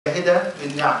مجاهدة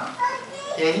بالنعمة.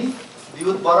 تاني،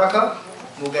 بيوت بركة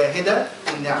مجاهدة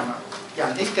بالنعمة.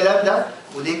 يعني ايه الكلام ده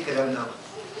وليه الكلام ده؟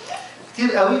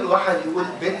 كتير قوي الواحد يقول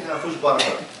بيتنا ما فيهوش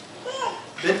بركة،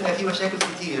 بيتنا فيه مشاكل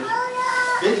كتير،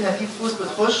 بيتنا فيه فلوس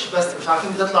بتخش بس مش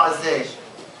عارفين بتطلع ازاي.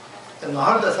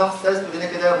 النهارده اصحاح الثالث بيقول لنا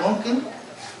كده ممكن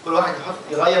كل واحد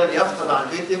يغير يفصل على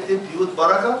البيت، يكتب بيوت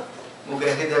بركة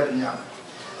مجاهدة بالنعمة.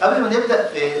 قبل ما نبدأ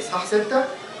في اصحاح 6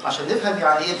 عشان نفهم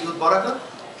يعني ايه بيوت بركة،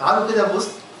 تعالوا كده نبص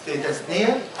في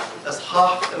تثنية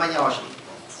اصحاح 28.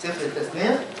 سفر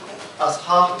التثنية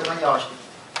اصحاح 28.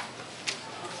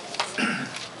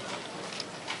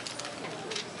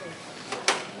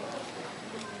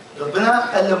 ربنا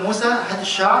قال لموسى هات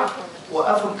الشعب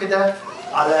وقفهم كده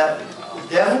على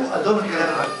قدامه، قال لهم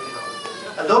الكلام ده،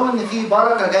 قال لهم ان في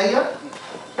بركه جايه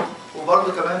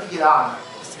وبرده كمان في لعنه،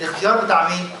 بس الاختيار بتاع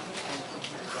مين؟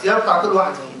 الاختيار بتاع كل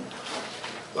واحد فينا.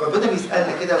 وربنا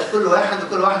بيسالنا كده كل واحد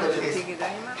وكل واحده بالاسم،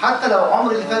 حتى لو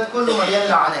عمر اللي فات كله مليان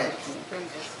لعنات.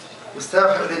 والسبب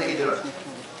هيقول لنا ايه دلوقتي؟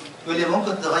 يقول لي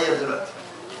ممكن تغير دلوقتي.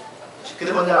 عشان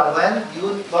كده قلنا العنوان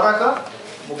بيوت بركه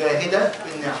مجاهده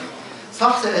بالنعمه.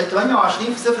 صح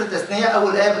 28 في سفر التثنية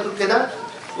أول آية بتقول كده: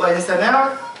 وإن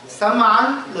سمعت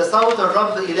سمعا لصوت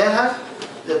الرب إلهك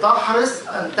لتحرص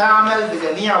أن تعمل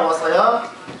بجميع وصاياه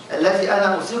التي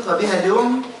أنا أوصيك بها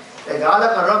اليوم،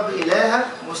 يجعلك الرب إلهك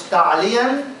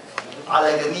مستعليا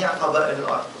على جميع قبائل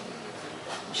الأرض.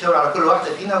 يشاور على كل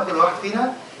واحدة فينا وكل واحد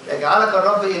فينا: يجعلك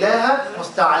الرب إلهك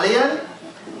مستعليا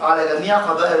على جميع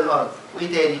قبائل الأرض.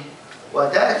 وإيه تاني؟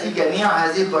 وتأتي جميع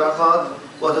هذه البركات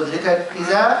وتدركك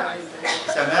إذا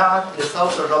سمعت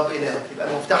لصوت الرب إلهك. يبقى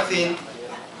المفتاح فين؟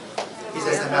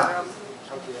 إذا سمعت.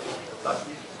 طيب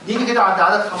نيجي كده عند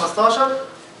عدد 15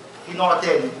 في نوع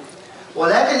تاني: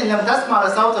 ولكن إن لم تسمع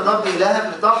لصوت الرب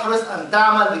إلهك لتحرص أن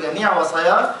تعمل بجميع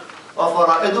وصاياه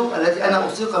وفرائضه التي أنا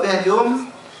أوصيك بها اليوم،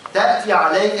 تأتي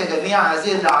عليك جميع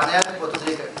هذه اللعنات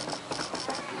وتدركك.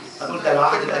 هنقول ده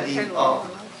العهد القديم.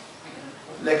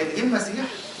 لكن جه المسيح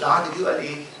العهد الجديد قال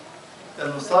إيه؟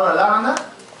 إنه صار لعنة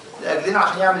لأجلنا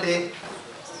عشان يعمل إيه؟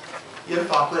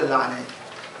 يرفع كل اللعنات.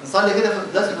 نصلي كده في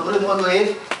القداس الدغري نقول له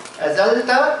ايه؟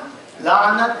 أزلت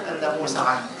لعنة الناموس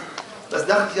عني. بس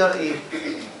ده اختيار ايه؟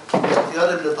 اختيار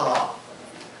اللي طاع.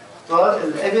 اختيار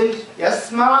الابن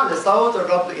يسمع لصوت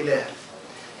الرب إلهه.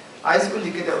 عايز يقول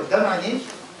لي كده قدام عينيك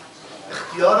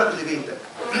اختيارك لبيتك.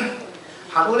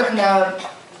 هنقول احنا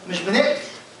مش بنقتل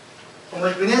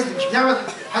ومش بنسلم، مش بنعمل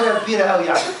حاجة كبيرة قوي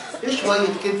يعني. ايه شوية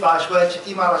كذب على شوية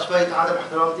شتيمة على شوية عدم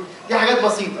احترام، دي حاجات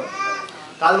بسيطة.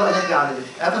 تعالوا بقى نرجع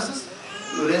لأفسس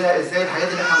يقول لنا ازاي الحاجات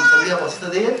اللي احنا بنسميها بسيطه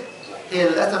ديت هي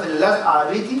للاسف اللي لازقه على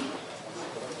بيتي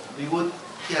بيوت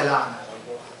فيها لعنه،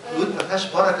 بيوت ما فيهاش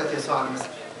بركه يسوع المسيح.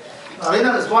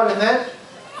 قرينا الاسبوع اللي فات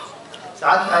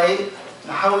ساعات ايه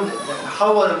نحاول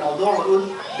نحول الموضوع ونقول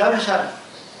ده مش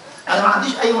انا ما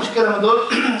عنديش اي مشكله من دول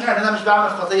يعني انا مش بعمل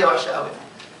خطيه وحشه قوي.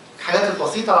 الحاجات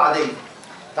البسيطه العاديه.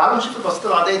 تعالوا نشوف البسيطه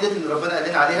العاديه دي اللي ربنا قال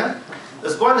لنا عليها.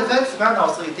 الاسبوع اللي فات سمعنا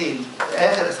وصيتين في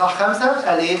اخر اصحاح 5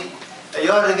 قال ايه؟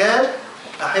 ايها الرجال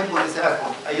احبوا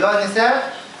نساءكم، ايها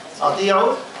النساء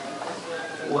اطيعوا.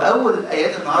 واول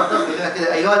ايات النهارده بيقول لنا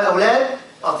كده: ايها الاولاد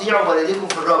اطيعوا والديكم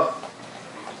في الرب.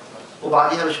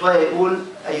 وبعديها بشويه يقول: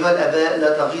 ايها الاباء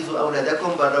لا تغيظوا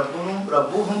اولادكم بل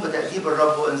ربوهم بتاديب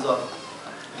الرب وانذاره.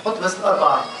 نحط بس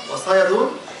الاربع وصايا دول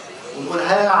ونقول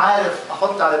هل انا عارف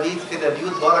احط على بيتي كده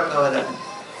بيوت بركه ولا لا؟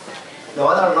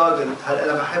 لو انا الراجل هل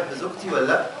انا بحب زوجتي ولا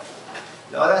لا؟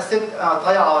 لو انا الست انا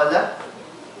طايعه ولا لا؟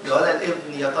 لو انا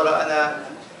الابن يا ترى انا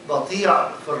بطيع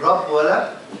في الرب ولا لا؟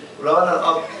 ولو انا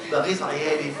الاب بغيظ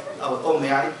عيالي او الام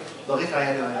يعني بغيظ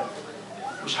عيالي ولا لا؟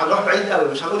 مش هنروح بعيد قوي،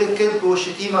 مش هنقول الكذب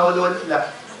والشتيمه لا.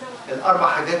 الاربع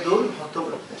حاجات دول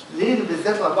نحطهم. ليه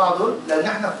بالذات الاربعه دول؟ لان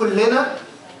احنا كلنا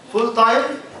فول تايم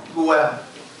جواهم.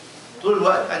 طول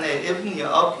الوقت انا يا ابن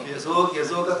يا اب يا زوج يا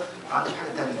زوجه، ما عنديش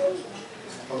حاجه ثانيه.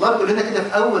 الله بيقول لنا كده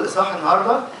في اول اصحاح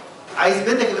النهارده: عايز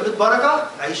بيتك يبقى بيت بركه؟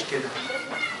 عيش كده.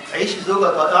 عيش زوجه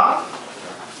طائعه،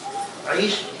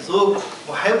 عيش زوج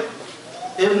محب،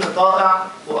 ابن طائع،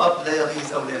 واب لا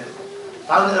يغيظ اولاده.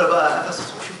 تعالوا نقرا بقى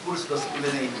افسس ونشوف بولس بيقول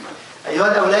لنا ايه.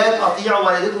 ايها الاولاد اطيعوا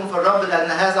والديكم في الرب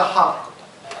لان هذا حق.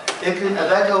 اكرم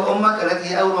اباك وامك التي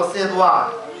هي اول وصيه وعد،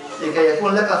 لكي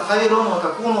يكون لك خير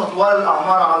وتكونوا طوال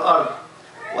الاعمار على الارض.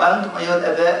 وانتم ايها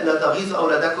الاباء لا تغيظوا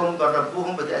اولادكم بل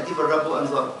ربوهم بتاديب الرب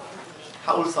وانذاره.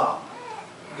 هقول صعب.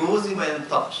 جوزي ما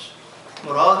ينطقش،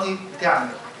 مراتي بتعمل،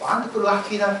 وعند كل واحد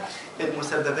فينا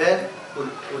المسببات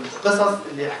والقصص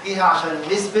اللي يحكيها عشان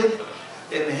نثبت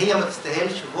ان هي ما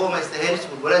تستاهلش وهو ما يستاهلش،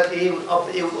 والولاد ايه والاب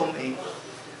ايه والام ايه.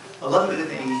 الله بيقول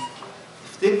لنا ايه؟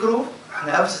 افتكروا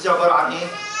احنا افسس دي عباره عن ايه؟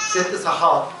 6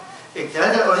 اصحاحات.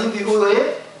 الثلاثه الاولانيين بيقولوا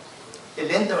ايه؟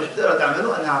 اللي انت مش بتقدر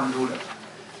تعمله انا هعمله لك،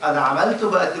 انا عملته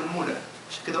بقدمه لك.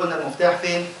 عشان كده قلنا المفتاح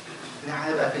فين؟ ان احنا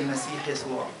هنبقى في المسيح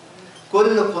يسوع.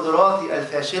 كل قدراتي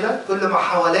الفاشله، كل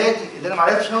محاولاتي اللي انا ما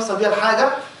عرفتش اوصل بيها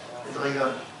لحاجه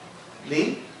اتغيرت.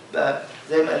 ليه؟ بقى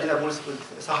زي ما قال لنا بولس في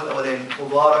الاصحاح الاولاني،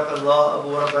 مبارك الله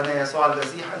ابو ربنا يسوع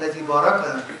المسيح الذي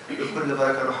باركنا بكل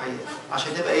بركه روحيه.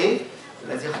 عشان نبقى ايه؟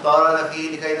 الذي اختارنا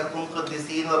فيه لكي نكون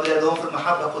قديسين وبلادهم في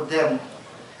المحبه قدامه.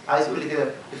 عايز يقول لي كده،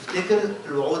 افتكر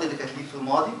الوعود اللي كانت ليك في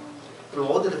الماضي،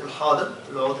 الوعود اللي في الحاضر،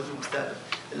 الوعود اللي في المستقبل،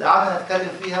 اللي قعدنا نتكلم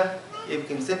فيها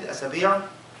يمكن 6 أسابيع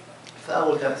في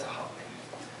اول 3 اصحاحات.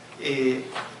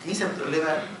 الكنيسه بتقول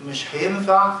لنا مش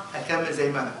هينفع اكمل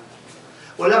زي ما انا.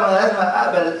 ولا انا لازم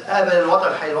اقبل الوضع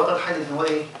الحالي. الوضع الحالي ان هو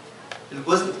ايه؟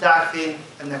 الجزء بتاعك فين؟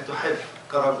 انك تحب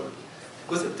كرجل.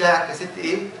 الجزء بتاعك كست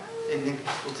ايه؟ انك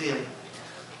تطيعي.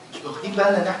 مش واخدين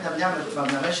بالنا ان احنا ما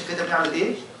بنعملش كده. بنعمل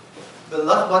ايه؟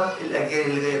 بنلخبط الاجيال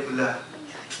اللي جايه كلها.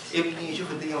 ابني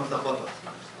يشوف الدنيا متلخبطه،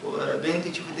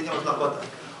 وبنتي تشوف الدنيا متلخبطه،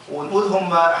 ونقول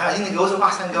هم عايزين نتجوزهم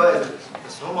احسن جوازه،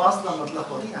 بس هم اصلا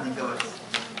متلخبطين عن الجواز.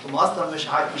 هم اصلا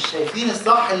مش شايفين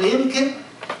الصح اللي يمكن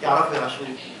يعرفوا يعيشوه.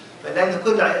 فلان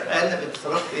كل عيالنا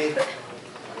بيتصرفوا ايه؟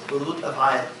 بردود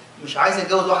افعال. مش عايز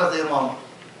اتجوز واحده زي ماما،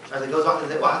 مش عايز اتجوز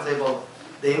واحد زي بابا.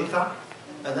 ده ينفع؟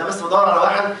 انا بس بدور على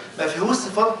واحد ما فيهوش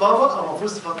صفات بابا او ما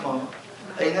فيهوش صفات ماما.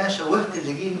 انا شوهت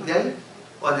اللي جاي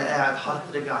وانا قاعد حاطط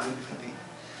رجلي على رجلي في البيت.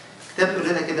 الكتاب بيقول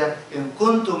لنا كده، ان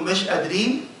كنتم مش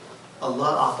قادرين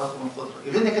الله اعطاكم القدره.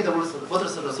 يقول لنا كده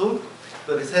بطرس الرسول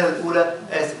في الرساله الاولى،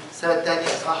 الرساله الثانيه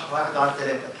اصحاح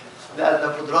 1-3،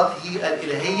 لان قدراته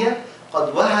الالهيه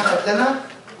قد وهبت لنا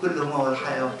كل ما هو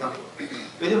الحياه والتقوى.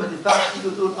 يقول لي ما تنفعش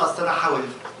تيجي تقول اصل انا حاولت.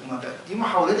 دي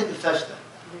محاولتك الفاشله،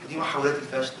 دي محاولات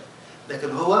الفاشله،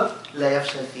 لكن هو لا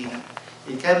يفشل فينا.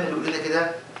 يكمل يقول لنا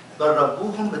كده،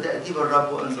 دربوهم بتأديب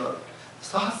الرب وانذاره.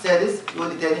 الصح السادس يقول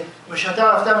لي تاني، مش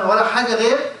هتعرف تعمل ولا حاجه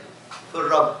غير في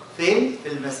الرب. فين؟ في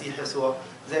المسيح يسوع.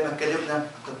 زي ما اتكلمنا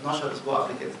في 12 اسبوع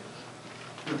قبل كده.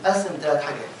 متقسم 3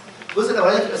 حاجات. الجزء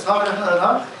الاولاني في الاصحاح اللي احنا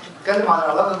قريناه اتكلم عن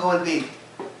العلاقه جوه البيت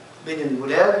بين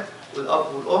الولاد والاب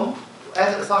والام،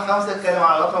 واخر اصحاح 5 اتكلم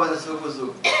عن العلاقه بين الزوج والزوج.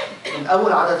 من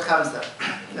اول عدد 5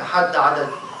 لحد عدد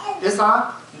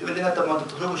 9 بيقول لنا طب ما انتوا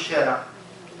بتخرجوا الشارع،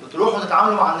 بتروحوا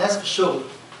تتعاملوا مع الناس في الشغل،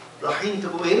 رايحين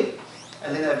تبقوا ايه؟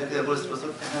 قال لنا قبل كده بولس الرسول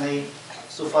احنا ايه؟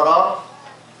 سفراء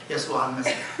يسوع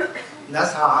المسيح.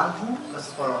 نسعى عنه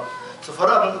كسفراء.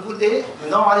 سفراء بنقول ايه؟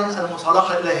 بنوع علينا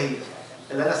المصالحه الالهيه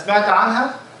اللي انا سمعت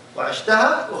عنها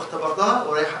وعشتها واختبرتها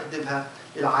ورايح اقدمها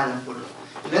للعالم كله.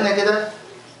 يقول لنا كده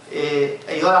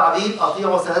ايها العبيد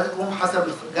اطيعوا سادتكم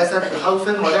حسب الجسد بخوف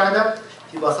ورعده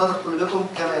في بساطه قلوبكم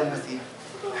كما المسيح.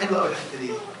 حلوه قوي الحته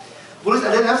دي. بولس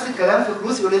قال لنا نفس الكلام في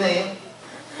كولوسي، يقول لنا ايه؟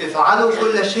 افعلوا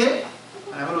كل شيء،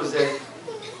 هنعمله ازاي؟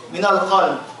 من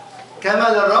القلب كما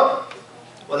للرب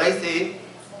وليس ايه؟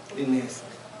 للناس.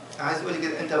 انا عايز اقول لك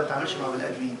كده، انت ما بتتعاملش مع بني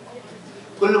ادمين.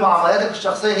 كل معاملاتك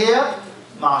الشخصيه هي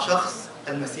مع شخص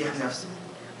المسيح نفسه.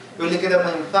 يقول لي كده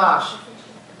ما ينفعش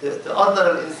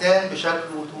تقدر الانسان بشكله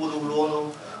وطوله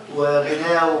ولونه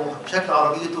وغناه وشكل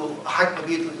عربيته وحجم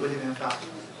بيته. يقول لي ما ينفعش.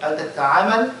 انت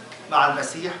تتعامل مع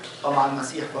المسيح ومع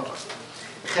المسيح فقط.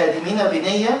 خادمين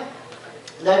بنيه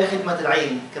لا بخدمه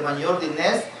العين كمن يرضي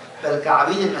الناس، بل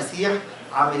كعبيد المسيح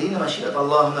عاملين مشيئه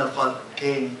الله من القلب.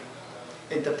 تاني،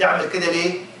 انت بتعمل كده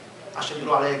ليه؟ عشان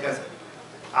يقولوا عليا كذا.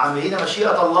 عاملين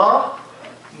مشيئه الله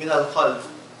من القلب.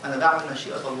 انا بعمل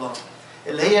مشيئه الله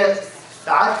اللي هي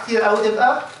ساعات كتير قوي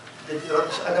تبقى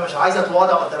انا مش عايز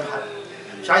اتواضع قدام حد،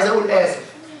 مش عايز اقول اسف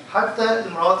حتى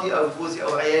لمراتي او جوزي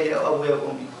او عيالي او ابويا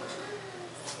وامي.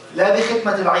 لا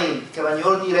بخدمه العين كمن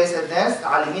يرضي ليس الناس،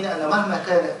 عالمين ان مهما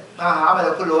كان معها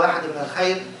عمل كل واحد من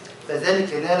الخير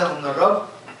فذلك يناله من الرب،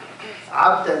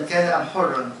 عبدا كان ام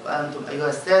حرا. وانتم ايها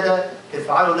الساده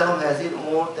افعلوا لهم هذه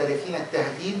الامور تاركين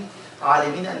التهديد،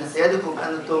 عالمين ان سيادكم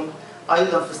انتم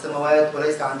ايضا في السماوات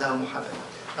وليس عندهم محاباه.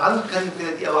 تعالوا نتكلم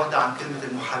كده دقيقه واحده عن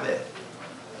كلمه المحاباه.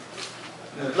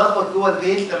 نتلخبط جوه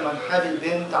البيت لما نحابي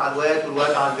البنت على الواد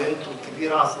والواد على البنت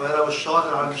والكبيره على الصغيره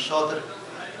والشاطر على مش شاطر.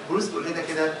 بولس بيقول لنا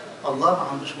كده الله ما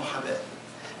عندوش محاباه.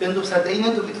 انتوا مصدقين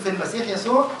انتوا بقيتوا في المسيح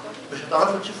يسوع مش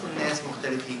هتعرفوا تشوفوا الناس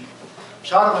مختلفين.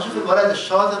 مش هعرف اشوف الولد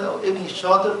الشاطر او ابني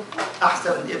الشاطر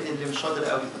احسن من ابني اللي مش شاطر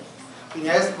قوي. في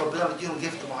ناس ربنا مديهم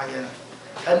جفت معينه.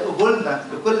 هل قبولنا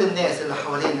لكل الناس اللي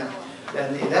حوالينا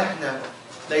لان الهنا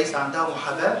ليس عنده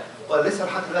محاباه، ولا لسه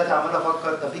لحد دلوقتي عمال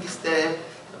افكر طب دي تستاهل،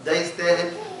 طب ده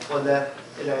يستاهل، ولا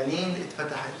العينين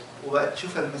اتفتحت وبقت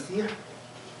تشوف المسيح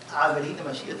عاملين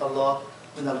مشيئه الله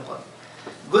من القلب.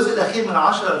 الجزء الاخير من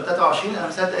 10 ل 23 انا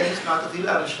مصدق اني سمعت فيه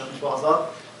بقى مش وعظات،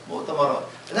 مؤتمرات.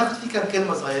 هناخد فيه كام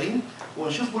كلمه صغيرين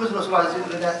ونشوف بولس الرسول عايز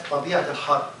يقول لنا طبيعه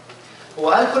الحرب.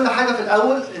 هو قال كل حاجه في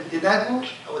الاول اديناكم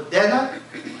او ادانا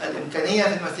الامكانيه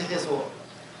في المسيح يسوع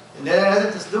ان انا لازم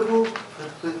تسلكوا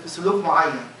في سلوك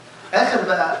معين. اخر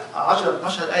بقى 10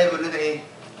 12 ايه بيقول لنا ايه؟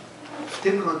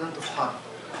 افتكروا ان انتوا في حرب.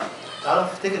 تعالوا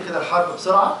نفتكر كده الحرب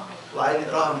بسرعه وعايزين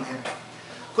نقراها من هنا.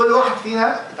 كل واحد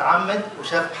فينا اتعمد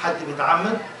وشاف حد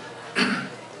بيتعمد.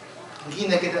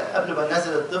 جينا كده قبل ما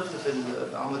ننزل الطفل في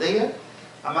العموديه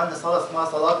عملنا صلاه اسمها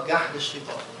صلاه جحد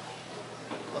الشيطان.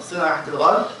 بصينا ناحيه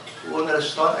الغرب وقلنا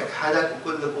للشيطان اجحدك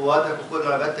وكل قواتك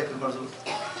وكل عبادتك المرزوقه.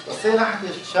 بصينا ناحيه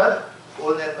الشرق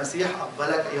وقلنا المسيح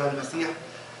اقبلك ايها المسيح،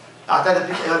 اعترف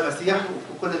بك ايها المسيح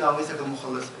وكل نواميسك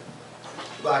المخلصه.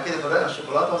 وبعد كده فرقنا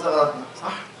الشوكولاته وزغرتنا،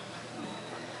 صح؟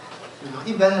 مش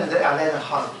واخدين بالنا ان ده اعلان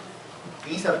الحرب.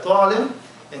 الكنيسه بتعلن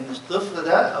ان الطفل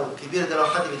ده او الكبير ده لو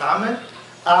حد بيتعمد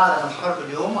اعلن الحرب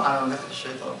اليوم على مملكه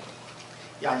الشيطان.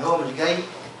 يعني هو مش جاي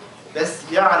بس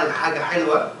يعلن حاجه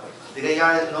حلوه، ده جاي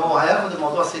يعلن ان هو هياخد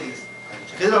الموضوع سيريس.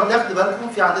 عشان كده لو تاخدوا بالكم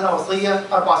في عندنا وصيه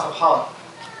 4 صفحات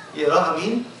يقراها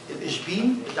مين؟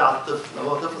 الاشبين بتاع الطفل لو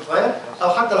هو طفل صغير او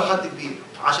حتى لو حد كبير،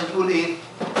 عشان يقول ايه؟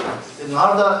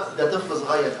 النهارده ده طفل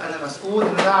صغير، انا مسؤول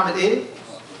ان انا اعمل ايه؟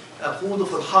 اقوده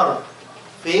في الحرب.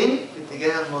 فين؟ في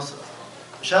اتجاه النصره.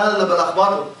 مش انا اللي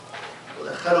بلخبطه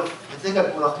وادخله في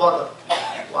سكك ملخبطه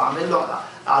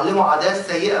اعلمه عادات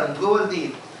سيئه من جوه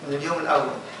البيت من اليوم الاول.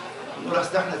 نقول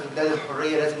اصل احنا في بلاد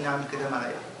الحريه لازم نعمل كده مع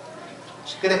العيال.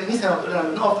 عشان كده الكنيسه لما بتقول لنا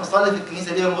بنقف نصلي في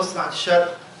الكنيسه دي ونبص ناحيه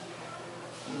الشرق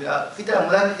في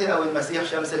تأملات كتير قوي، المسيح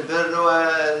شمس البر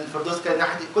والفردوس كان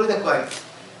ناحية، كل ده كويس.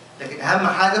 لكن أهم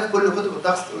حاجة في كل كتب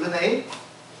الطقس تقول لنا إيه؟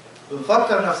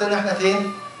 بنفكر نفسنا إن إحنا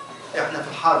فين؟ إحنا في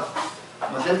الحرب.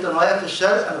 ما زلت أنا واقف في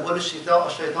الشرق، أنا بقول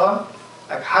الشيطان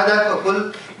أجحدك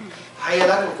وكل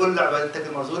حيلك وكل عبادتك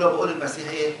المرزولة، وبقول المسيح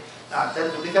إيه؟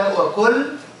 أعتد بك وكل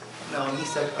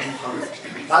نواميسك المخلصة.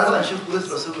 تعالوا بقى نشوف بولس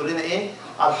الرسول بيقول لنا إيه؟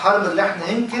 على الحرب اللي إحنا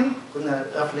يمكن كنا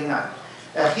غافلين عنها.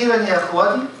 أخيرا يا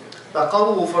إخواتي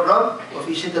تقووا في الرب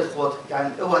وفي شدة قوته. يعني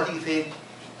القوة هتيجي فين؟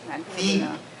 فيه.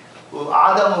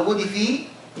 وعدم وجودي فيه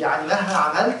يعني مهما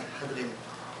عملت هتغلب.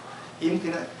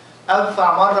 يمكن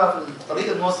أنفع مرة في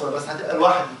طريق النصرة بس هتبقى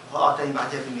لوحدي، هقع تاني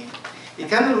بعدها بيومين.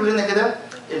 يكمل يقول لنا كده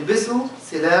البسوا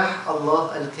سلاح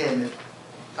الله الكامل.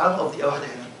 تعالوا نقف دقيقة واحدة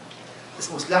هنا.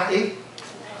 اسمه سلاح إيه؟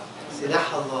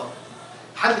 سلاح الله.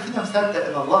 حد فينا مصدق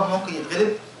إن الله ممكن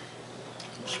يتغلب؟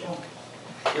 مش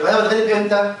ممكن. يبقى أنا بتغلب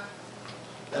إمتى؟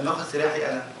 لما اخد سلاحي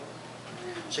انا.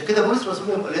 عشان كده بولس الرسول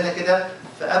بيقول لنا كده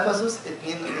في افسس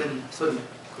 2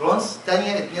 كرونس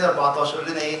ثانيه 2:14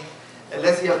 يقول لنا ايه؟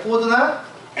 الذي يقودنا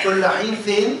كل حين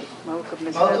فين؟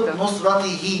 موكب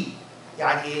نصرته.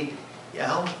 يعني ايه؟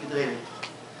 يعني هو مش بيتغلب.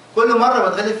 كل مره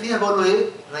بتغلب فيها بقول له ايه؟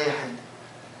 ريح انت.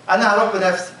 انا هروح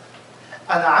بنفسي.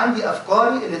 انا عندي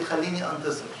افكاري اللي تخليني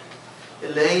انتصر.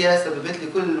 اللي هي سببت لي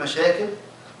كل المشاكل،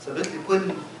 سببت لي كل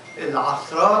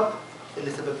العثرات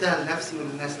اللي سببتها لنفسي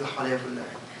وللناس اللي حواليا كلها.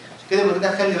 عشان كده بقول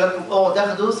لنا خلي بالكم اوعوا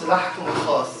تاخدوا سلاحكم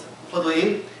الخاص. خدوا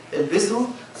ايه؟ البسوا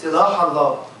سلاح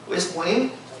الله واسمه ايه؟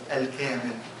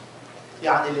 الكامل.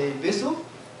 يعني اللي يلبسه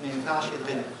ما ينفعش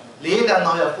يتغلب. ليه؟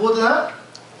 لانه يقودنا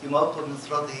في موقف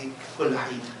نصرته كل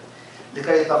حين.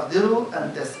 لكي تقدروا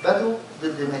ان تثبتوا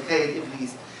ضد مكايد ابليس.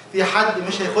 في حد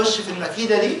مش هيخش في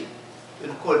المكيده دي؟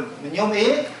 الكل. من يوم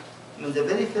ايه؟ من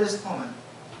the very first moment.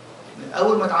 من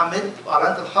اول ما اتعمدت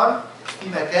واعلنت الحرب في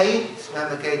مكايد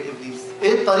اسمها مكايد ابليس.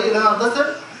 ايه الطريق اللي انا انتصر؟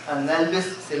 ان نلبس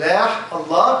سلاح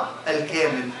الله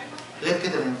الكامل. غير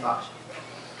كده ما ينفعش.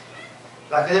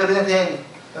 بعد كده يقول لنا تاني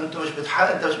انت مش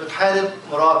بتحارب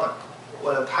مراتك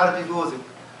ولا بتحارب جوزك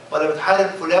ولا بتحارب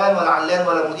فلان ولا علان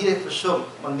ولا مديرك في الشغل.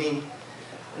 امال مين؟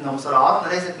 ان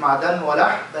مصارعاتنا ليست مع دم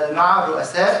ولحم بل مع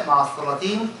الرؤساء، مع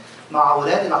السلاطين، مع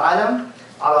ولاة العالم،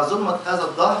 على ظلمة هذا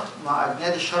الدهر، مع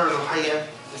اجناد الشر الروحيه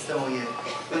السماويات.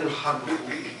 فين الحرب فوق؟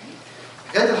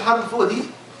 حكايه الحرب فوق دي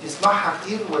نسمعها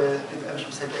كتير ونبقى مش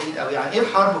مصدقين قوي. يعني ايه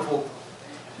الحرب فوق؟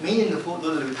 مين اللي فوق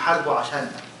دول اللي بيتحاربوا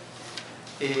عشاننا؟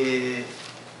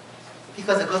 في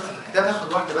كذا قصه في الكتاب،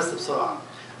 هاخد واحده بس بسرعه.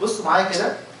 بصوا معايا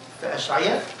كده في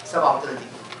اشعياء 37.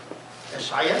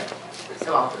 اشعياء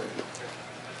 37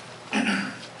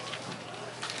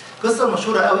 قصه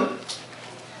مشهوره قوي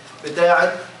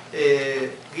بتاعه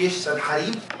جيش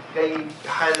سنحريب جاي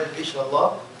يحارب جيش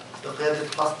الله بقياده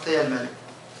حسقيا الملك.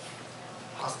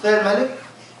 حسقيا الملك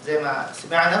زي ما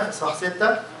سمعنا في اصحاح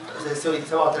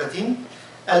 37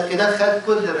 قال كده خد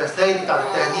كل الرسائل بتاعت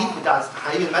التهديد بتاعت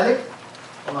سنحريب الملك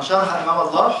ونشرها امام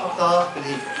الله وحطها في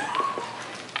الهيكل.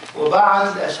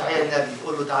 وبعت لاشعياء النبي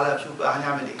يقول له تعالى شوف بقى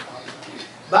هنعمل ايه.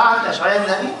 بعت لاشعياء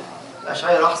النبي،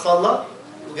 اشعياء راح صلى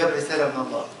وجاب رساله من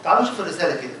الله. تعالوا نشوف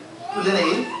الرساله كده تقول لنا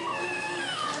ايه.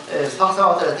 اصحاح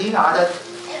 37 عدد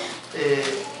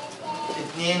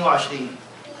 22.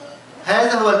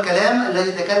 هذا هو الكلام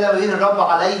الذي تكلم به الرب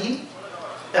عليه،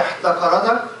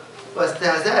 احتقرتك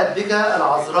واستهزأت بك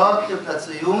العذراء ابنة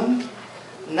صهيون،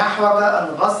 نحوك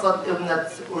أن غصت ابنة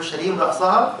أورشليم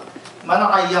رأسها، من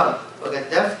عيرت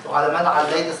وجدفت وعلى من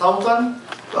عليت صوتا،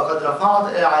 وقد رفعت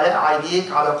إلى علاء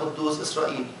عينيك على قدوس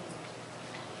إسرائيل.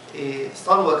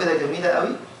 صلوة كده جميلة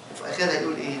قوي، وفي آخرها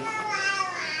يقول إيه؟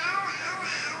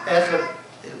 آخر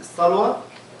الصلوة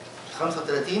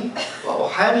 35: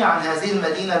 وأحامي عن هذه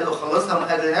المدينة لأخلصها من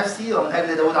أجل نفسي ومن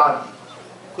أجل داود عبدي.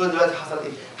 كل دلوقتي حصل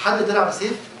إيه؟ حد طلع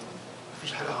بسيف؟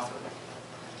 مفيش حاجة حصلت.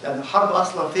 لأن الحرب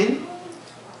أصلا فين؟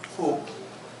 فوق.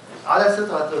 على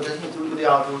 36 تقول إيه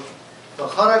على طول؟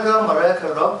 فخرج ملاك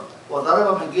الرب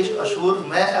وضرب من جيش أشور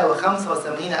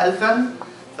 185,000،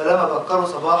 فلما بكروا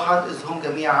صباحا إذ هم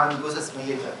جميعا جثث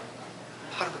ميتة.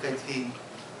 الحرب كانت فين؟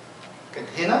 كانت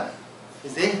هنا في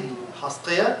ذهن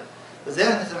حسقيا، في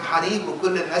ذهن سنحريب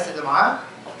وكل الناس اللي معاه.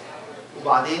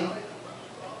 وبعدين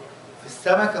في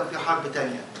السماء كان في حرب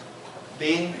تانية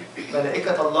بين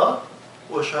ملائكة الله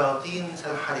وشياطين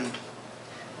سنحريب.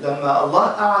 لما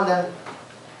الله أعلن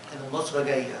إن النصرة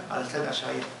جاية على لسان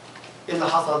أشعياء، إيه اللي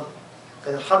حصل؟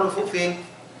 كانت الحرب فوق فين؟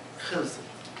 خلصت.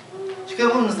 مش كده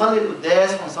بنقول نصلي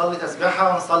القداس ونصلي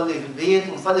تسبيحة ونصلي في البيت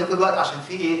ونصلي كل وقت عشان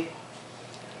في إيه؟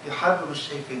 في حرب مش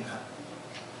شايفينها.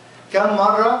 كم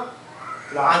مرة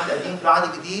في العهد القديم في العهد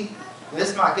الجديد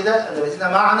بنسمع كده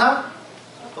الذين معنا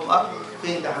هم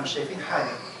فين؟ ده احنا مش شايفين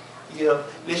حاجة.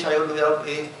 ليش هيقول له يا رب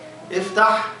إيه؟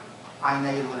 افتح عيني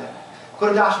الغلام.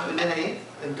 كل ده عشان يقول لنا إيه؟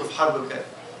 أنتوا في حرب بجد.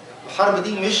 الحرب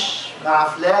دي مش مع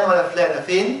فلان ولا فلانة،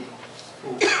 فين؟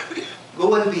 فوق.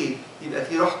 جوه البيت يبقى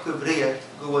في روح كبرية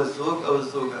جوه الزوج أو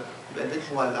الزوجة، يبقى البيت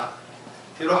مولع.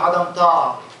 في روح عدم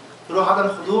طاعة، في روح عدم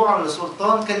خضوع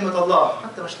لسلطان كلمة الله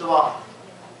حتى مش لبعض،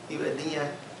 يبقى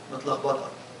الدنيا متلخبطة.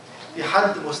 في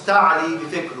حد مستعلي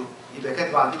بفكره، يبقى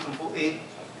كاتب على البيت من فوق إيه؟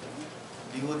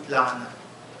 بيوت لعنة.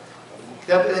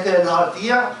 الكتاب قال كده: اللي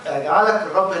هتطيع يجعلك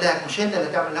الرب إلهك، مش أنت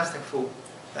اللي تعمل نفسك فوق،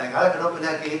 يجعلك الرب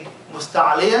إلهك إيه؟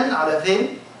 مستعليا على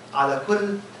فين؟ على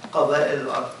كل قبائل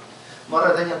الأرض. مرة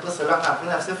تانية القصة اللي احنا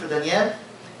عارفينها في سفر دانيال،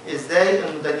 ازاي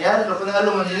ان دانيال ربنا قال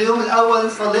له من اليوم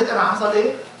الاول صليت انا حصل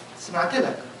ايه؟ سمعت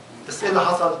لك. بس ايه اللي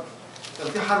حصل؟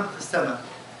 كان في حرب في السماء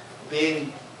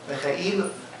بين ميخائيل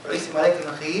رئيس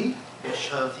ملائكة ميخائيل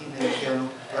والشياطين اللي كانوا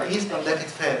رئيس مملكة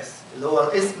فارس، اللي هو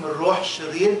اسم الروح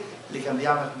الشرير اللي كان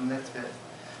بيعمل في مملكة فارس.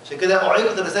 عشان كده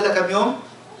أعيقت الرسالة كام يوم؟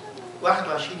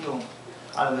 21 يوم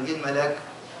على ما جه الملاك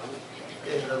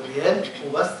جبريل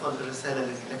ووصل الرسالة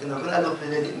لك. لكن ربنا قال له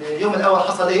من اليوم الأول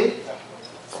حصل إيه؟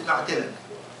 سمعت لك.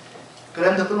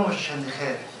 الكلام ده كله مش عشان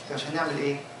نخاف، عشان نعمل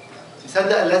إيه؟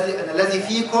 نصدق أن الذي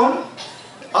فيكم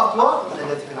أقوى من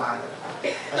الذي في العالم.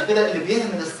 عشان كده اللي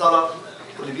بيهمل الصلاة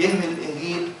واللي بيهمل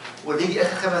الإنجيل واللي يجي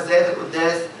آخر 5 دقايق في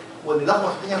القداس واللي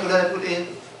يلخبط الدنيا كلها يقول إيه؟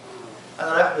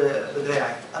 أنا رايح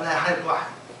بدراعي، أنا هحارب لوحدي.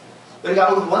 ويرجع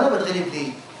يقول هو أنا بتغلب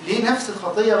ليه؟ ليه نفس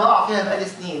الخطية بقع فيها بقالي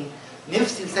سنين؟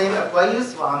 نفسي لساني يبقى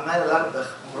كويس وعمال ألبخ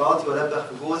مراتي وألبخ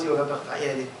في جوزي وألبخ في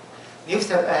عيالي.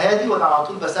 نفسي أبقى هادي وأنا على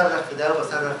طول بصرخ في ده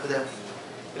وبصرخ في ده.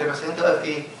 يقول لك عشان أنت بقى في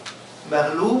إيه؟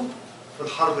 مغلوب في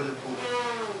الحرب اللي فوق.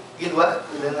 جه الوقت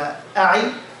اللي أنا أعي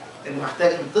إن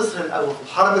محتاج انتصر الأول في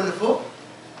الحرب اللي فوق،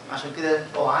 عشان كده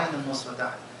أعاين النصرة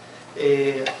تحت.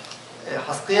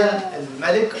 حسقيا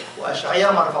الملك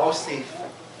وأشعياء ما رفعوش سيف،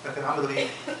 لكن عملوا إيه؟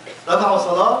 رفعوا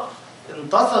صلاة،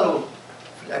 انتصروا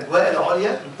في الأجواء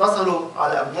العليا، انتصروا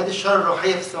على أبناد الشر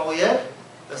الروحية في السماويات،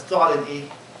 بس تعلن إيه؟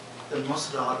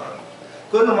 النصر على الأرض.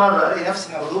 كل مرة ألاقي نفسي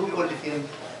مغلوب يقول لي فين؟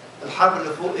 الحرب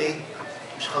اللي فوق إيه؟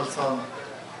 مش خلصانة.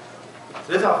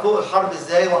 رفع فوق الحرب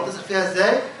إزاي وانتصر فيها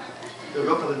إزاي؟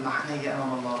 بالركب المحنية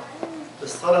أمام الله،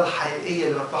 بالصلاة الحقيقية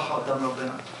اللي برفعها قدام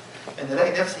ربنا. إن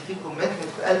ألاقي نفسي في كوميتمنت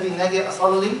في قلبي إن أجي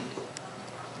أصلي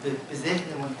بذهن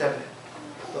منتبه.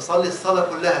 بصلي الصلاة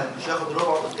كلها، مش هاخد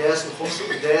ربع قداس وخمس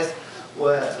قداس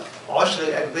وعشر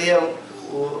الأجبية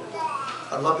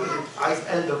الله بيقول عايز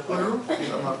قلبك كله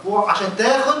يبقى مرفوع عشان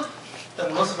تاخد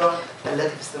النصرة التي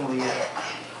في السماويات.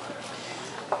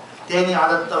 تاني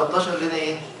عدد 13 لنا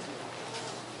إيه؟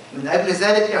 من أجل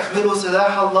ذلك احملوا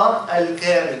سلاح الله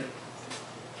الكامل.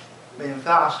 ما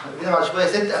ينفعش بينا بعد شوية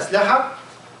 6 أسلحة،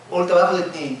 قلت باخد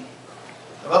 2،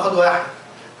 باخد 1،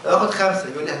 باخد 5،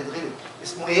 يقول لي هتتغلب.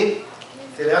 اسمه إيه؟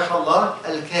 سلاح الله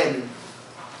الكامل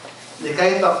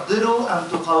لكي تقدروا أن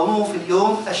تقاوموا في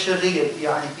اليوم الشرير.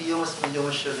 يعني في يوم اسمه اليوم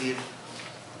الشرير،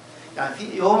 يعني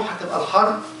في يوم هتبقى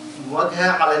الحرب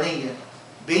مواجهة علنية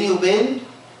بيني وبين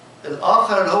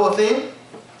الآخر اللي هو فين؟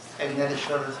 أجناد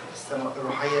الشر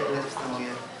الروحية التي في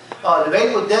السماويات. اللي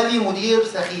باين قدامي مدير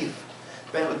سخيف،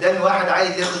 باين قدامي واحد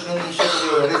عايز ياخد مني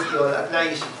شغلي ولا رزقي ولا أكل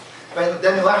عيشي، باين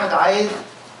قدامي واحد عايز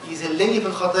يذلني في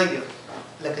الخطية،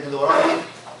 لكن اللي وراه ايه؟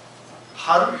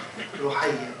 حرب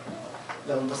روحيه،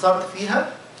 لو انتصرت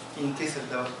فيها ينكسر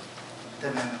دوت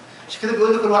تماما. عشان كده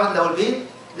بيقول لكل واحد لو البيت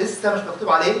لسه مش مكتوب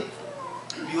عليه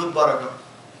بيوت بركه،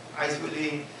 عايز يقول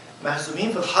ايه؟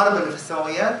 مهزومين في الحرب اللي في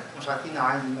السماويات مش عارفين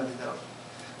نعاني المجد دوت.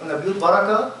 قلنا بيوت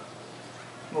بركه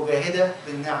مجاهده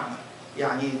بالنعمه،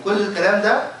 يعني كل الكلام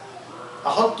ده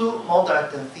احطه موضع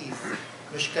التنفيذ،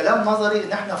 مش كلام نظري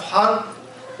ان احنا في حرب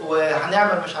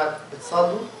وهنعمل مش عارف.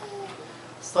 بتصلوا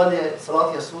صلي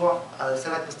صلاه يسوع على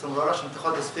لسانك باستمرار عشان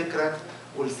تقدس فكرك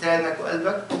ولسانك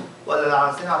وقلبك، ولا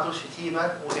على لسانك على طول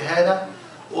شتيمه واهانه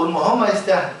والمهم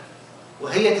يستاهل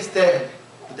وهي تستاهل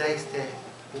وده يستاهل.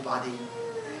 وبعدين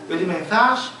يقول لي ما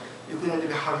ينفعش يكون اللي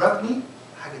بيحركني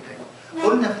حاجه تانيه.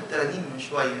 قلنا في الترانيم من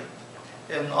شويه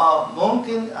ان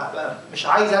ممكن ابقى مش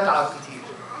عايز اتعب كتير،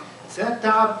 بس انا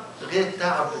التعب غير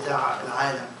التعب بتاع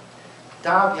العالم.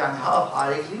 تعب يعني هقف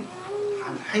على رجلي،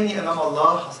 هنحني امام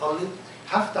الله، هصلي،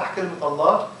 هفتح كلمه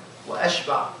الله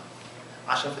واشبع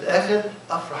عشان في الاخر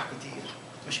افرح كتير.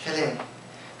 مش كلام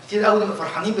كتير قوي نبقى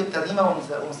فرحانين بالترنيمه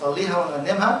ونصليها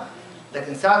ونرنمها،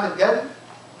 لكن ساعه الجد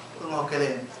ما هو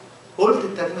كلام. قلت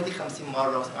الترنيمه دي 50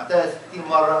 مره وسمعتها 60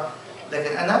 مره،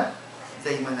 لكن انا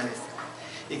زي ما انا لسه.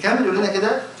 يكمل يقول لنا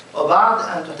كده وبعد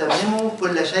ان تتمموا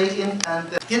كل شيء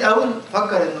انت. كتير قوي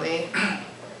تفكر انه ايه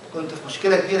كنت في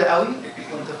مشكله كبيره قوي،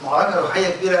 كنت في معركه روحيه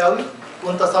كبيره قوي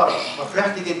وانتصرت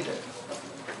وفرحت جدا.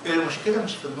 المشكله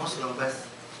مش في النصره وبس،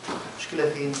 المشكله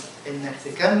فين؟ انك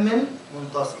تكمل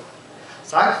منتصر.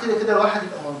 ساعات كتير كده الواحد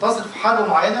يبقى منتصر في حرب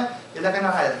معينه يقول لك انا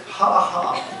عارف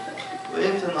هقع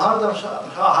وقفت النهارده مش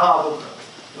هقع بكره.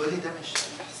 يقول لي ده مش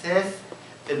احساس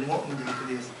المؤمن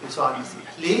اللي في يسوع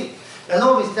المسيح. ليه؟ لان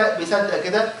هو بيصدق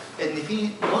كده ان في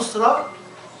نصره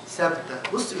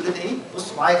ثابته. بص يقول لنا ايه؟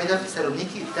 بص معايا كده في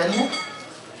تسالونيكي الثانيه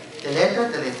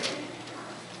 3:3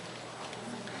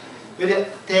 يقول لي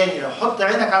تاني لو حط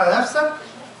عينك على نفسك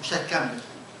مش هتكمل.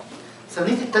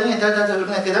 تسالونيكي الثانيه 3:3 يقول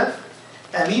لنا كده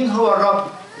امين هو الرب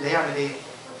اللي هيعمل ايه؟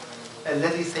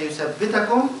 الذي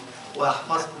سيثبتكم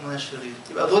ويحفظكم من الشرير.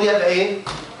 يبقى دول يبقى ايه؟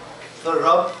 في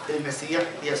الرب في المسيح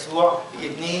في يسوع في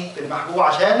ابنه في المحبوب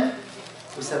عشان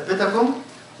يثبتكم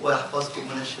ويحفظكم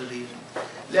من الشرير.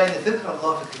 لأن فكر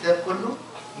الله في الكتاب كله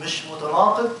مش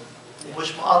متناقض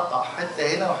ومش مقطع،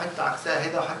 حتة هنا وحتة عكسها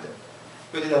هنا وحتة.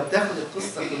 يقول لي لو بتاخد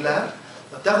القصة كلها،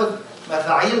 لو بتاخد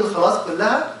مفاعيل الخلاص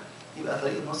كلها، يبقى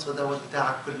طريق النصر دوت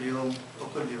بتاعك كل يوم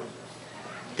وكل يوم.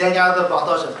 تاني عدد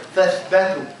 14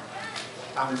 فاثبتوا.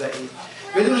 اعمل بقى ايه؟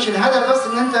 يقول لي مش الهدف بس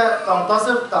ان انت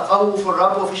تنتصر، تقووا في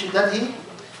الرب وفي شدته،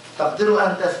 تقدروا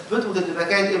ان تثبتوا ضد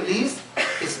مكائد ابليس،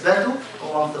 اثبتوا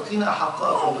ومنطقين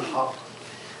احقائكم بالحق.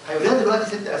 هيقول لنا دلوقتي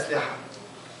 6 اسلحه.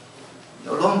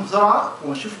 نقول لهم بسرعه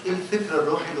ونشوف ايه الفكر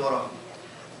الروحي اللي وراهم.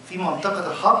 في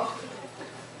منطقه الحق،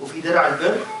 وفي درع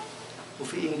البر،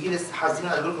 وفي انجيل حاسين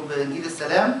قلبكم بانجيل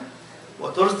السلام،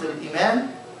 وترس الايمان،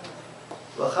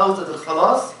 وخوذه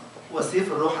الخلاص، وسيف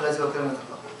الروح الذي هو كلمه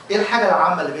الله. ايه الحاجه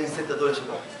العامه اللي بين ال6 دول يا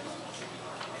شباب؟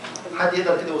 حد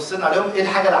يقدر كده يوصلنا عليهم؟ ايه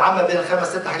الحاجه العامه بين ال5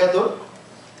 6 حاجات دول؟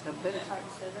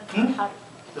 ربنا.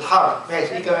 الحرب.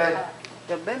 ماشي. ايه كمان؟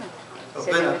 ربنا.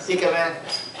 ايه كمان؟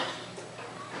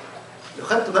 لو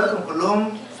خدتوا بالكم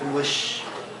كلهم في الوش.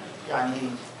 يعني ايه؟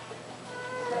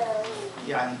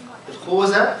 يعني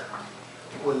الخوذه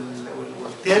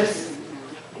والترس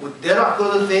والدرع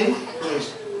كله فين؟ في الوش.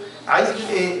 عايز تقول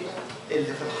ايه؟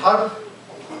 اللي في الحرب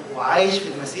وعايش في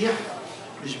المسيح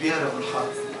مش بيهرب من الحرب.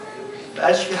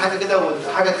 مبقاش في حاجه كده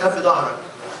وحاجه تخبي ظهرك.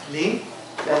 ليه؟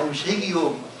 لان مش هيجي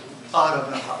يوم اهرب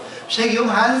من الحرب، مش هيجي يوم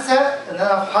هنسى ان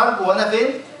انا في حرب وانا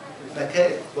فين؟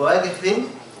 مكائد. بواجه فين؟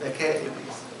 مكائد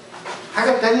ابليس.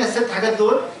 الحاجه الثانيه ال6 حاجات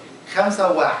دول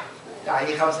 5 و1. يعني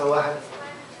ايه 5 و1؟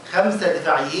 5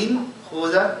 دفاعيين،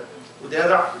 خوذه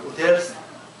ودرع وترس،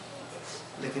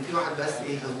 لكن في واحد بس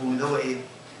ايه هجوم اللي هو ايه؟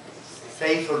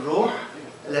 سيف الروح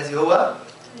الذي هو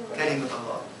كلمه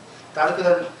الله. تعالوا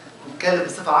كده نتكلم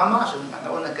بصفه عامه عشان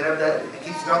احنا قلنا الكلام ده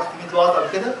اكيد سمعت كميه وقت قبل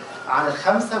كده عن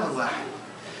ال5 وال1.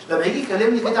 لما يجي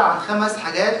يكلمني كده عن 5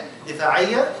 حاجات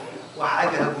دفاعيه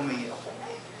وحاجه هجوميه،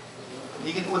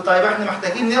 نيجي نقول طيب احنا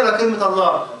محتاجين نقرا كلمه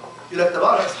الله. يقول لك طب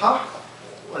اقرا اصحاح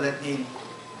ولا 2؟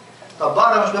 طب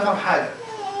بقرا مش بفهم حاجه.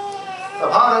 طب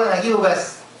هقرا انا هجيبه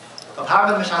بس. طب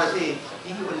هعمل مش عارف ايه.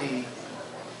 يجي يقول لي ايه؟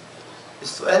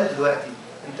 السؤال دلوقتي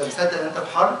انت مصدق ان انت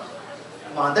في حرب؟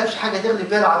 وما عندكش حاجه تغلب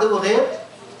بيها العدو غير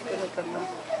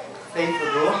سيف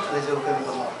الروح الذي هو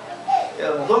كلمه الله.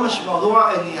 الموضوع مش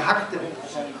موضوع اني هكتب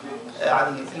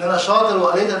يعني ان انا شاطر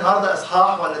وقريت النهارده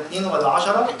اصحاح ولا 2 ولا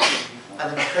 10.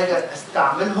 انا محتاج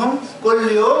استعملهم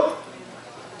كل يوم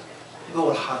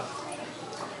جوه الحرب.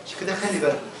 عشان كده خلي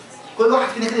بالك كل واحد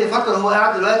فينا كده يفكر هو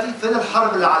قاعد دلوقتي فين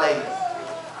الحرب اللي عليا؟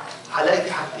 هلاقي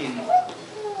في حاجتين،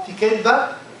 في كذبه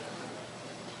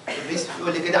ابليس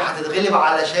بيقول لي كده هتتغلب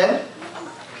علشان.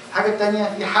 الحاجه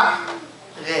الثانيه في حق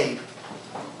غايب.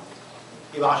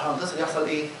 يبقى عشان انتصر يحصل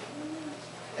ايه؟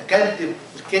 اكذب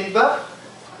الكذبه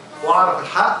واعرف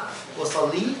الحق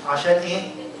واصليه عشان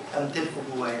ايه؟ امتلكه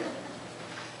جوايا.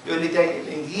 يقول لي تاني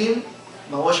الانجيل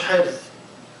ما هوش حفظ،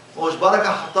 ما هوش بركه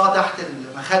احطها تحت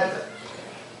المخده،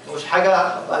 ما هوش حاجه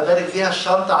ابارك فيها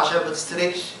الشنطه عشان ما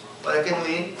تتسرقش، ولكنه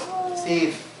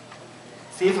ايه؟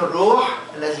 سيف الروح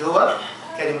الذي هو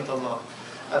كلمه الله.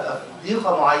 ابقى في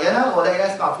ضيقه معينه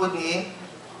والاقي اسمع في ودني ايه؟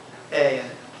 ايه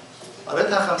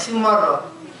قريتها 50 مره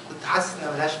كنت حاسس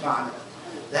انها ملهاش معنى،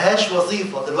 ملهاش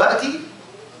وظيفه. دلوقتي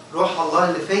روح الله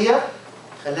اللي فيا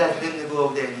خليها تلمني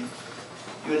جوه وداني.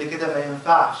 يقول لي كده ما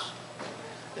ينفعش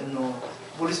انه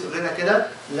بولس يقول لنا كده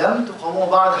لم تقاوموا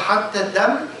بعد حتى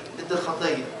الدم ضد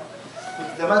الخطيه.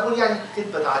 كنت زمان اقول يعني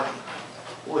كذبه تعدي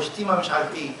وشتيمه مش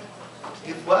عارف ايه،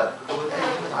 جه في وقت اقول ايه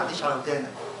دي ما تعديش على ودانك.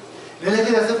 لنا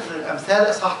كده سفر الامثال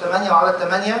اصحاح 8 وعدد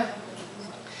 8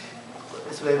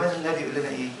 سليمان النبي يقول لنا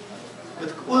ايه؟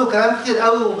 بتقولوا كلام كتير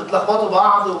قوي وبتلخبطوا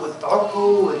بعض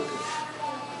وبتعكوا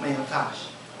ما ينفعش.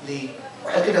 ليه؟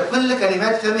 قال كده كل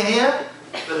كلمات فمي هي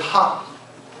بالحق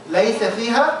ليس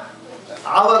فيها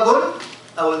عوج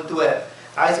او التواء.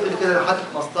 عايز يقول لي كده انا حاطط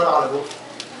مسطره على بوقي،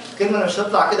 الكلمه اللي مش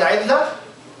هتطلع كده عدله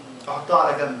احطها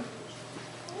على جنب.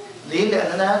 ليه؟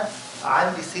 لان انا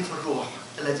عندي سيف الروح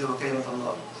الذي هو كلمه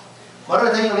الله. مره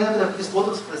ثانيه يقول لنا كده في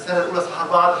بطرس في الرساله الاولى اصحاح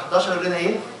 4 11 يقول لنا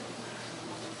ايه؟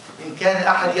 ان كان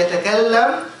احد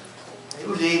يتكلم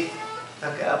هيقول ايه؟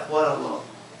 فكأقوال الله.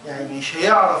 يعني مش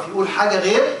هيعرف يقول حاجه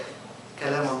غير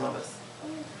كلام الله بس.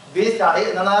 بيس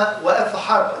عليه ان انا واقف في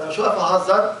حرب، انا مش واقف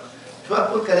اهزر، مش واقف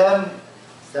اقول كلام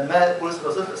سماه بولس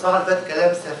الرسول في الاصحاح اللي فات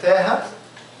كلام سفاهه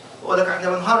واقول لك احنا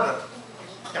بنهرج.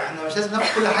 احنا مش لازم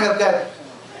ناخد كل حاجه بجد.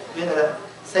 هنا لا،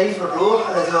 سيف الروح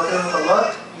الذي هو كلمه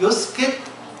الله يسكت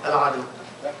العدو.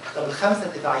 طب الخمسه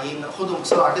الدفاعيين ناخدهم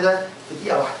بسرعه كده في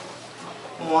دقيقه واحده.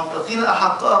 منطقين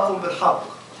احقاءكم بالحق.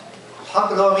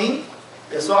 الحق اللي هو مين؟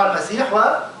 يسوع المسيح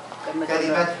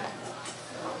وكلمته.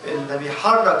 اللي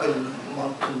بيحرك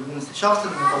الشخص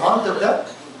المتمنطق ده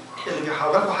اللي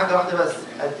بيحركه حاجه واحده بس،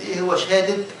 قد ايه هو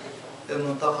شادد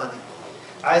المنطقه دي.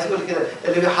 عايز يقول كده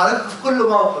اللي بيحركك في كل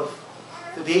موقف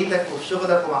في بيتك وفي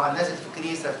شغلك ومع الناس اللي في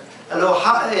الكنيسه، هل هو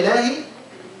حق الهي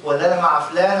ولا انا مع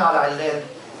فلان على علان؟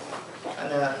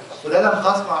 انا فلانه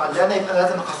مخاصمه مع علانه يبقى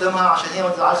لازم اخاصمها عشان هي ما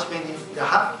تزعلش مني. ده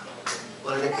حق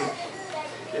ولا ده كده؟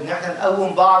 لان احنا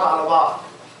نقوم بعض على بعض.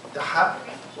 ده حق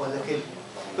ولا كده؟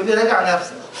 يقول لي راجع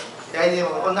نفسك. يعني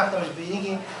قلنا احنا مش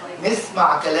بنيجي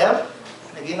نسمع كلام،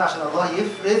 احنا جايين عشان الله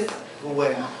يفرز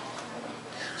جوانا.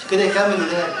 عشان كده يكمل يقول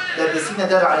لنا لبسينا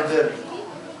درع البر.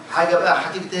 حاجه بقى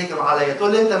هتيجي تهجم عليا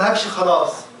تقول لي انت مالكش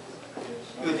خلاص.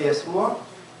 يقول لي يسوع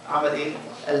عمل ايه؟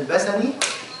 البسني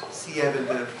ثياب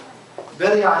البر.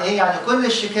 بر يعني ايه؟ يعني كل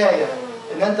الشكايه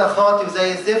ان انت خاطئ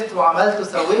زي الزفت وعملت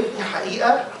وسويت دي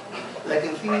حقيقه، لكن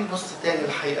في نص تاني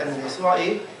الحقيقه ان يسوع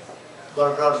ايه؟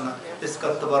 بررنا. إذ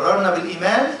قد تبررنا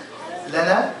بالإيمان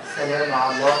لنا سلام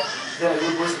مع الله، زي ما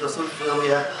بيقول بولس الرسول في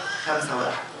رومية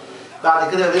 5:1.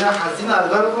 بعد كده يقول لنا حازين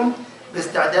أرجلكم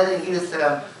باستعداد إنجيل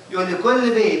السلام. يقول لي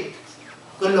كل بيت،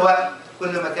 كل وقت،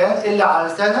 كل مكان إلا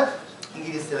على لسانك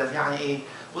إنجيل السلام. يعني إيه؟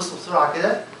 بصوا بسرعة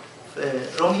كده في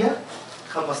رومية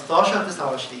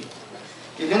 15:29.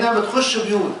 يقول لنا بتخش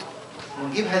بيوت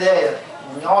ونجيب هدايا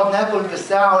ونقعد ناكل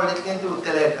بالساعة ولا الاثنين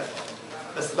والثلاثة،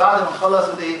 بس بعد ما نخلص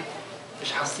ايه؟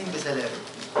 مش حاسين بسلام،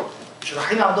 مش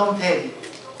رايحين عندهم تاني،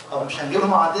 او مش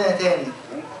هنجيبهم عندنا تاني،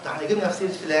 ده احنا جبنا في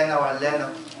سيره فلانه وعلانه.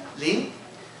 ليه؟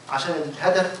 عشان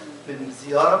الهدف من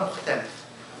الزياره مختلف.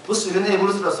 بصوا يقول لنا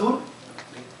بولس الرسول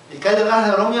يكلم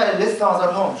اهل روميا اللي لسه ما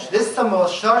زارهمش، لسه ما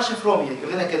بشرش في روميا.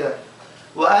 يقول لنا كده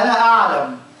وانا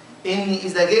اعلم اني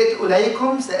اذا جئت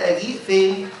اليكم ساجيء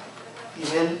فين؟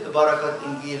 في ملء بركه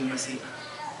انجيل المسيح.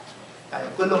 يعني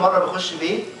كل مره بخش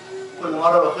بيت، كل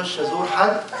مرة بخش أزور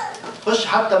حد، بخش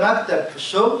حتى مكتب في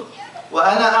الشغل،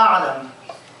 وأنا أعلم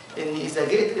إني إذا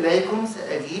جئت إليكم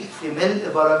سأجيء في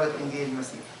ملء بركة إنجيل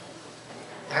المسيح.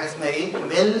 دي حاجة اسمها إيه؟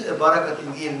 ملء بركة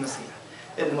إنجيل المسيح.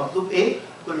 المطلوب إيه؟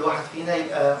 كل واحد فينا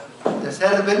يبقى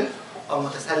متسربل أو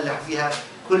متسلح فيها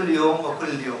كل يوم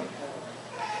وكل يوم.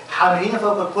 حاملين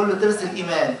فوق الكل ترس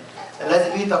الإيمان الذي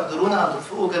به تقدرون أن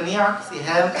تطفئوا جميع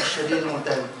سهام الشرير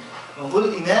الملتهب. ونقول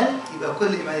الإيمان يبقى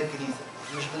كل إيمان الكنيسة.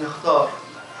 مش بنختار.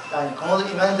 يعني قانون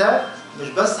الايمان ده مش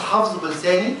بس حافظه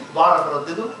بلساني بعرف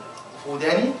اردده في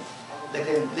وداني،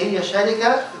 لكن ليا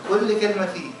شركه في كل كلمه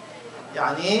فيه.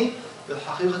 يعني ايه؟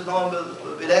 بالحقيقه ان هو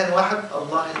باله واحد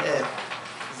الله الاب.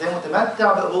 ازاي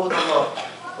متمتع بابوه الله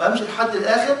وامشي لحد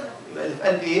الاخر يبقى اللي في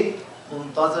قلبي ايه؟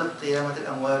 منتظر قيامة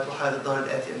الأموات وحياة الدهر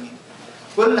الآتي أمين.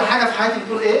 كل حاجة في حياتي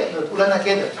بتقول إيه؟ بتقول أنا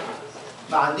كده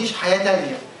ما عنديش حياة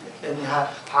تانية، لأني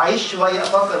هعيش شوية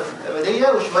أفكر في الأبدية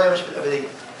وشوية مش في الأبدية،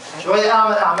 شوية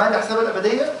أعمل أعمال لحساب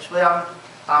الأبدية وشوية أعمل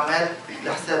أعمال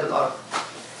لحساب الأرض.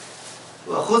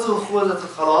 وخذوا خوذة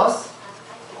الخلاص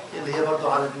اللي هي برضو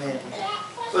على دماغي.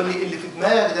 تقول لي اللي في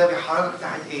دماغك ده بيحركك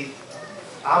ناحية إيه؟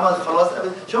 عمل خلاص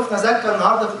قبل. شفنا زكا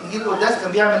النهارده في إنجيل القداس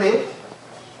كان بيعمل إيه؟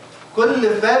 كل اللي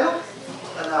في باله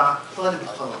أنا طالب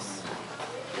الخلاص.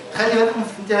 خلي بالكم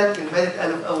في 3 كلمات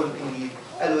اتقالوا في أول الإنجيل.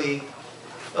 قالوا إيه؟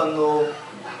 إنه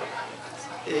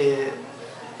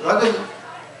راجل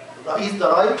رئيس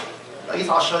ضرايب، رئيس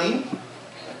عشرين،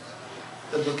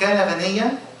 إنه كان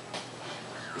غنيا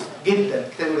جدا،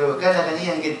 كان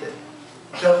غنيا جدا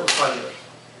وكان قصير.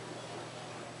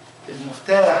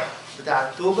 المفتاح بتاع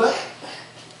التوبة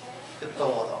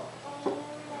التواضع.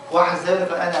 واحد زي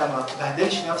يقول أنا ما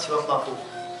بهدلش نفسي وأطلع فوق.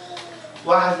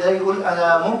 واحد زي يقول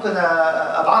أنا ممكن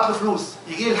أبعت له فلوس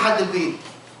يجي لي لحد البيت،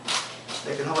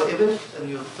 لكن هو قبل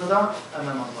إنه يتضع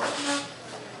أمام الله.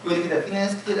 يقول لي كده في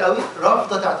ناس كتير قوي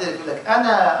رافضة تعترف، يقول لك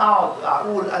أنا أقعد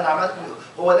أقول أنا عملت.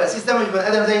 هو الأسيس ده مش بني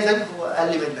آدم زي هو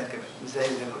أقل منك كمان، مش زي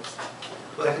الناس.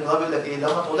 ولكن هو بيقول لك إيه؟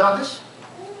 لو ما اتوضعتش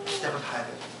مش هتاخد حاجة.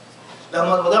 لو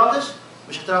ما اتوضعتش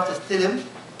مش هتعرف تستلم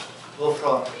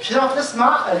غفران، مش هتعرف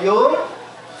تسمع اليوم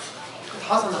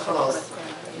حصل خلاص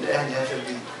لأهل هذا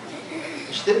البيت.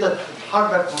 مش تقدر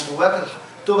تتحرك من جواك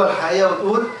التوبة الحقيقية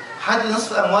وتقول حد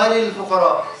نصف أموالي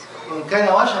للفقراء، وإن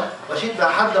كان وشيد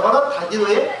بقى حد غلط هديله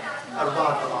إيه؟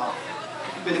 4 أضعاف.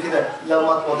 يقول كده لو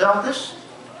ما اتوضعتش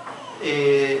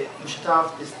مش هتعرف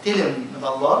تستلم من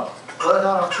الله ولا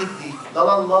تعرف تدي لا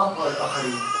لله ولا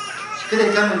الآخرين. عشان كده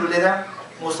يكمل يقول لنا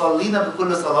مصلين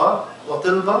بكل صلاة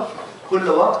وطلبة كل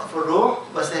وقت في الروح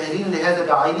وساهرين لهذا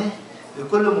بعينه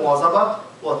بكل مواظبة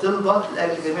وطلبة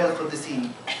لأجل جميع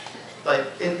القديسين. طيب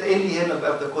انت ايه اللي يهمك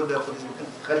بقى ده كله يا قديس؟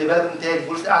 خلي بالك من تاني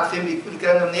بولس قاعد فين بيقول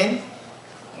الكلام ده منين؟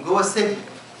 من جوه السجن.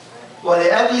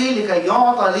 ولأجلي لكي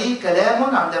يعطى لي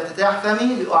كلام عند افتتاح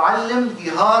فمي لأعلم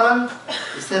جهارا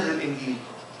بسر الإنجيل.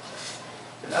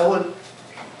 الأول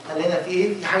قال لنا في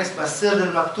ايه؟ في حاجة اسمها السر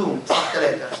المكتوم، صح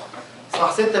 3.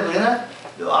 صح 6 بيقول لنا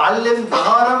لأعلم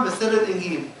جهارا بسر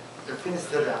الإنجيل. فين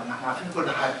السر يا عم؟ احنا عارفين كل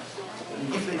حاجة.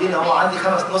 الإنجيل في إيدينا هو عندي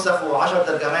 5 نسخ و10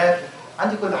 ترجمات،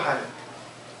 عندي كل حاجة.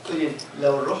 تقول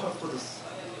لو الروح القدس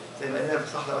زي ما قلنا في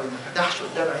الصحراء ما فتحش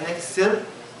قدام عينيك السر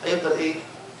هيفضل ايه؟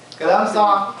 كلام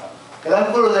صعب،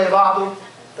 كلام كله زي بعضه.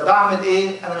 طب اعمل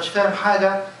ايه؟ انا مش فاهم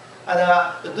حاجه،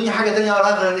 انا ادوني حاجه ثانيه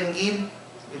اقراها غير الانجيل.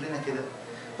 يقول لنا كده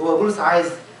هو بولس عايز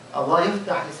الله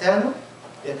يفتح لسانه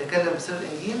يتكلم بسر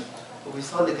الانجيل،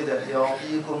 وبيصلي كده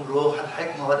يعطيكم روح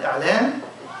الحكمه والاعلان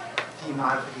في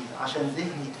معرفته، عشان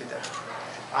ذهني يتفتح،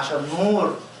 عشان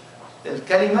نور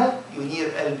الكلمه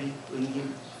ينير قلبي وينير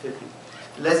فكري،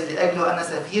 الذي لاجله انا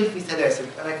سفير في سلاسل.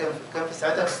 انا كان في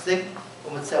ساعتها في السجن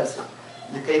ومتسلسل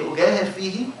لكي اجاهر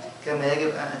فيه كما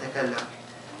يجب ان اتكلم.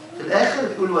 في الاخر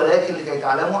بيقول ولكن لكي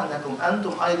تعلموا انكم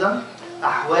انتم ايضا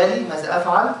احوالي ماذا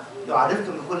افعل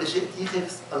يعرفكم بكل شيء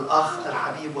تيخس الاخ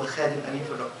الحبيب والخادم الامين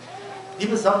في الرب. دي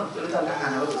بالظبط بتقول لنا اللي احنا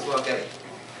هنعمله الاسبوع الجاي،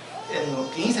 انه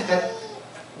الكنيسه كانت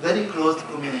فيري كلوز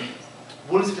كوميونتي.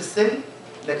 بولس في السجن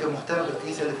لكن مهتم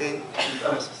بالكنيسه اللي فين؟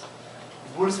 في افسس.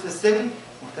 بولس في السجن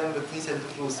مهتم بالكنيسه اللي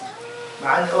في فلوسي،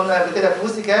 مع ان قلنا قبل كده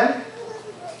فلوسي كان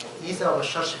كنيسه ما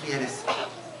بشرش فيها لسه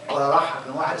ولا راح.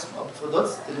 كان واحد اسمه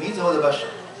ابوفرودوتس تلميذ هو اللي بشر.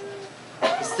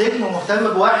 في السجن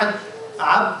مهتم بواحد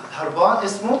عبد هربان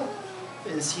اسمه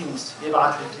انسيموس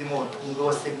يبعت لفليمون من جوه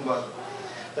السجن برضه.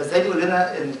 فازاي بيقول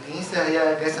لنا ان الكنيسه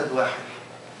هي جسد واحد.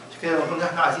 عشان كده بنقول ان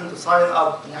احنا عايزين تساين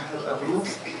اب، ان احنا نبقى جروبس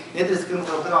ندرس كلمه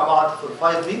ربنا مع بعض في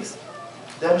 5 ويكس.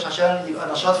 ده مش عشان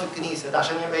يبقى نشاط في الكنيسه، ده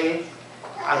عشان يبقى ايه؟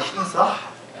 عايشين صح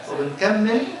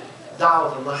وبنكمل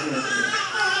دعوه الله لنا كلنا.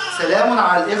 سلام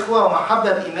على الاخوه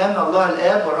ومحبه بايمان الله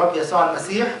الاب والرب يسوع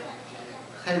المسيح.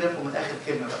 خلي بالكم من اخر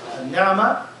كلمه بقى،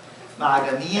 النعمه مع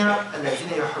جميع الذين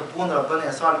يحبون ربنا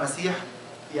يسوع المسيح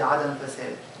في عدم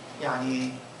فساد. يعني ايه؟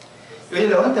 يقول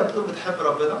لي لو انت بتقول بتحب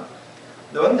ربنا،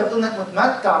 لو انت بتقول انك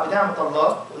متمتع بنعمه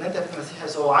الله وان انت في المسيح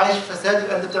يسوع وعايش في فساد،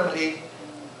 يبقى انت بتعمل ايه؟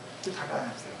 بتضحك على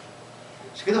نفسك.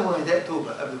 عشان كده هو نداء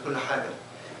توبه قبل كل حاجه.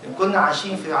 ان كنا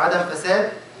عايشين في عدم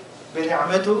فساد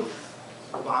بنعمته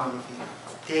وبعمله فيها.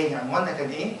 تاني عنواننا كان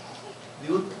ايه؟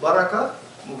 بيوت بركه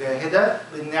مجاهده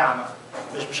بالنعمه،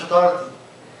 مش بشطارتي.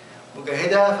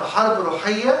 مجاهده في حرب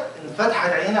روحيه انفتحت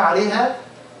عينينا عليها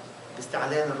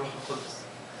باستعلان الروح القدس.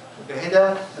 مجاهده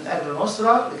من اجل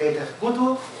النصره لكي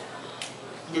تثبتوا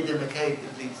يد المكايد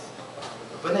ابليس.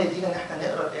 ربنا يدينا ان احنا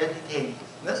نقرا الايات دي تاني،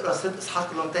 نقرا ال6 اصحاح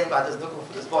كلهم تاني بعد اذنكم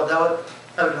في الاسبوع دوت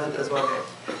قبل ما نبدا الاسبوع الجاي.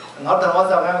 النهارده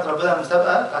هنوزع نعمه ربنا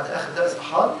المسابقه بتاعت اخر 3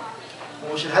 اصحاحات.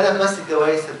 ومش الهدف بس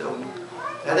الجوائز صدقوني،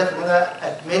 الهدف ان انا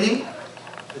اتملي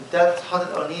بالثلاث صفحات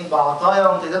الاولانيين بعطايا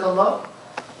وامتيازات الله،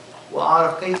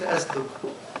 واعرف كيف اسلك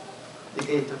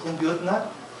لكي تكون بيوتنا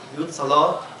بيوت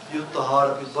صلاه، بيوت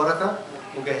طهاره، بيوت بركه،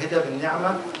 مجاهده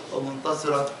بالنعمه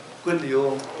ومنتصره كل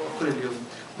يوم وكل اليوم.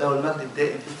 له المجد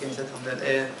الدائم في كنيستهم من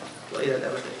الان والى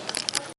الابد.